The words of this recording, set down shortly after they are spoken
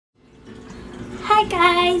Hi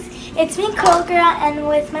guys, it's me, Curl Girl, and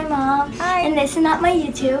with my mom. Hi. And this is not my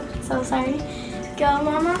YouTube, so sorry. Go,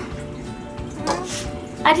 Mama.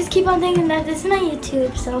 I just keep on thinking that this is my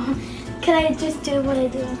YouTube, so can I just do what I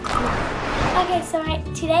do? Okay, so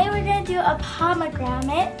today we're gonna do a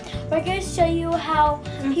pomegranate. We're gonna show you how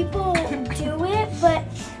people do it, but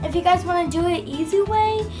if you guys want to do it easy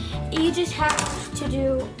way, you just have to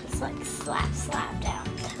do like slap down.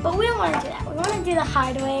 But we don't want to do that. We want to do the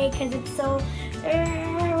hard way because it's so.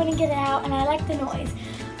 I want to get it out, and I like the noise.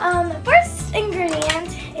 The first ingredient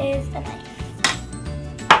is a knife.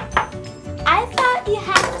 I thought you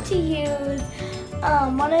have to use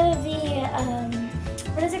one of the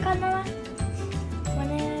what is it called, Mama? One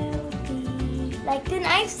of the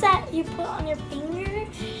knives that you put on your finger,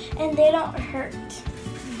 and they don't hurt.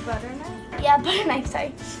 Butter knife? Yeah, butter knife.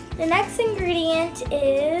 Sorry. The next ingredient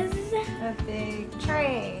is a big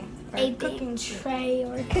tray. A big tray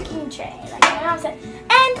or a cooking tray, like my mom said,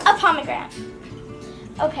 and a pomegranate.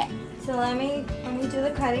 Okay. So let me do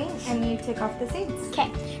the cutting, and you take off the seeds. Okay.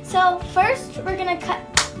 So first we're gonna cut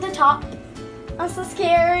the top. I'm so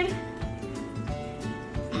scared.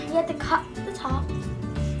 You have to cut the top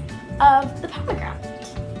of the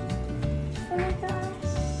pomegranate. Oh my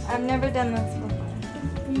gosh. I've never done this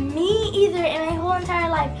before. Me either in my whole entire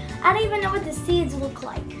life. I don't even know what the seeds look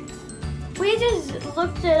like. We just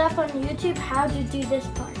looked it up on YouTube how to do this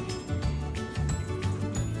part.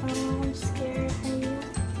 Oh, I'm scared. Are you?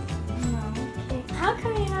 No. Okay. How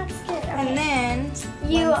come you're not scared? Okay. And then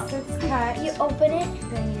once it's cut, you open it.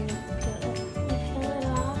 then you peel it. You peel it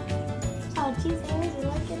off. Oh, geez, I really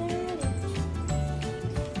like it already.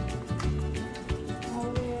 Oh,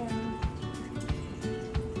 yeah.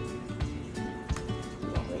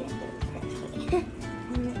 Yeah, we didn't do it correctly.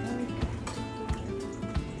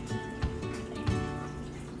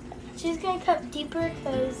 She's gonna cut deeper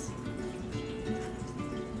because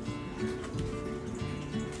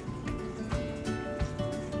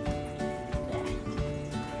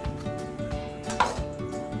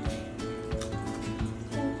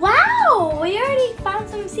wow, we already found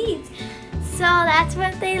some seeds. So that's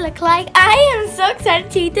what they look like. I am so excited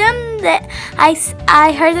to eat them. That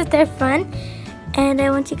I heard that they're fun, and I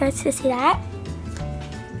want you guys to see that.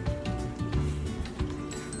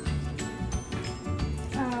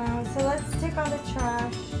 So let's take all the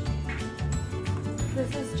trash.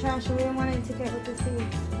 This is trash, we don't want it to get with the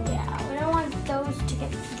seeds. So. Yeah, we don't want those to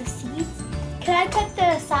get the seeds. Can I cut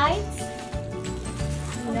the sides?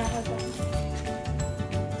 No, okay.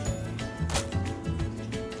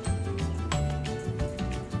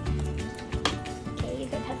 Okay, you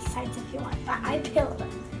can cut the sides if you want, but I peeled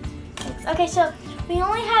them. Thanks. Okay, so we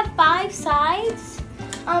only have 5 sides.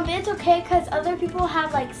 But it's okay because other people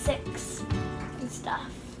have like 6 and stuff.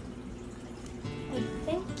 I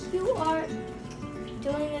think you are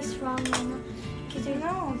doing this wrong, Mama. Because you're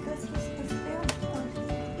No, this was supposed to be on.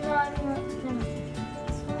 no, I mean, no.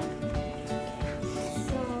 Okay.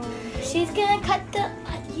 So She's gonna cut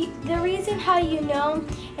the reason how you know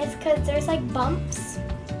is because there's like bumps,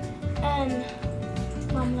 and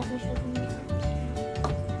Mom, let me show them the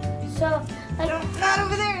bumps. So like not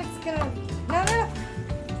over there. It's gonna no.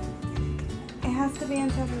 It has to be on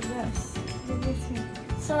top of this. Give it to me.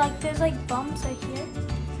 so like there's like bumps right here.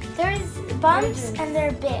 There's bumps Bridges. and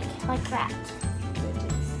they're big like that.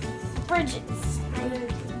 Bridges.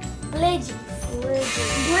 Bridges.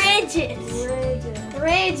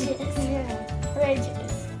 Yeah.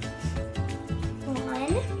 Bridges.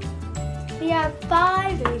 1. We have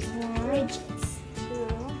 5 There's 1, bridges. 2,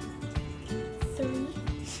 3.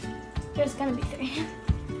 There's gonna be 3. 3.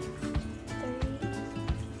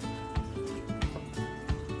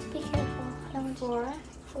 Be careful. I don't want 4.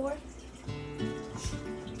 4.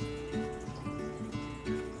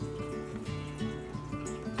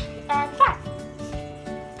 And 5.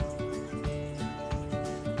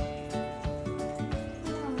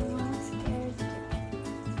 Oh, I'm scared.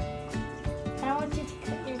 I don't want you to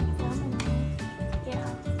cut your thumb. Yeah.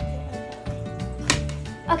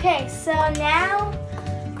 Okay, so now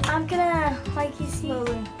I'm gonna, like you see.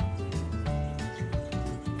 Slowly.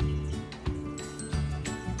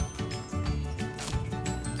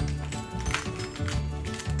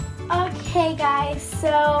 Okay guys,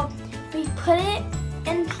 so we put it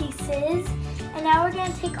in pieces, and now we're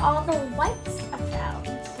gonna take all the white stuff out.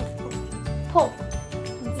 Pull.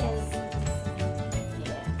 Yes.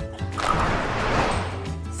 Yeah.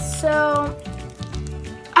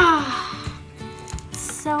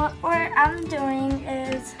 So what I'm doing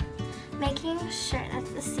is making sure that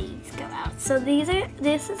the seeds go out. So this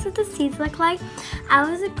is what the seeds look like. I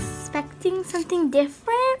was expecting something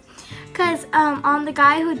different because on the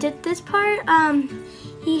guy who did this part,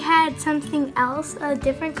 he had something else, a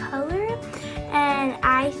different color, and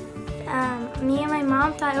me and my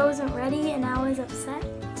mom thought it wasn't ready, and I was upset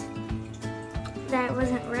that it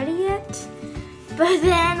wasn't ready yet. But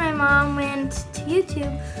then my mom went to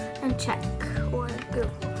YouTube and checked, or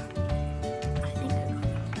Google. I think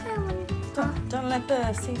Google. Don't let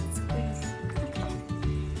the seeds squeeze.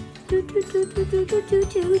 I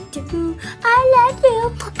love you.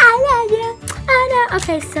 I love you. I know.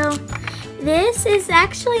 Okay, so this is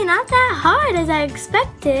actually not that hard as I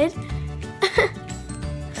expected.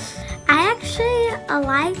 I actually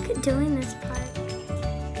like doing this part.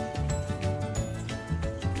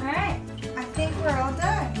 Alright, I think we're all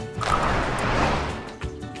done.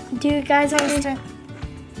 Do you guys want me to?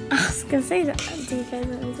 I was gonna say that. Do you guys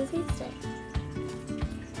want me to taste it?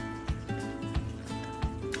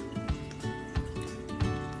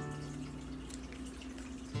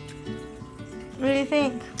 What do you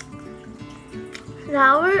think?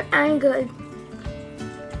 Sour and good.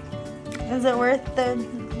 Is it worth the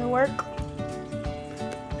work?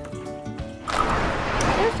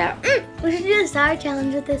 We should do a sour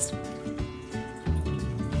challenge with this.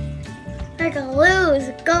 Like a lose,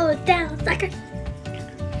 go down, sucker.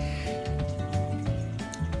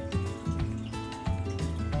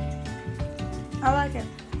 I like it.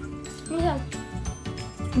 Yeah.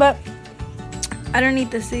 But I don't eat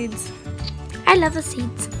the seeds. I love the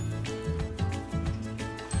seeds.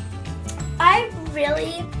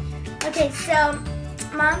 Okay, so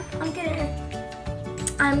Mom,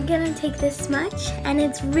 I'm gonna take this much, and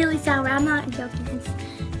it's really sour. I'm not joking. It's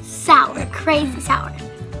sour, crazy sour.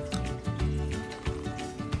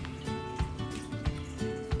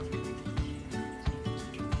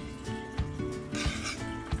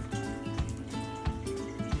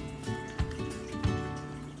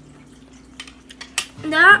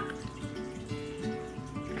 That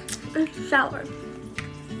is sour.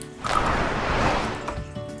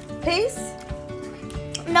 Peace?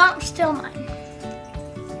 No, still mine.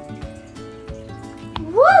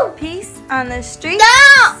 Woo! Peace on the street.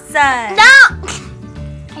 No! Son. No!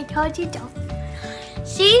 I told you don't.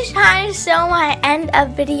 She's trying to show my end of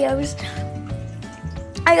videos.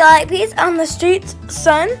 I got like peace on the streets,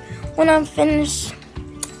 son, when I'm finished.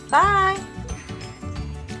 Bye.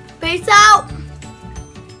 Peace out.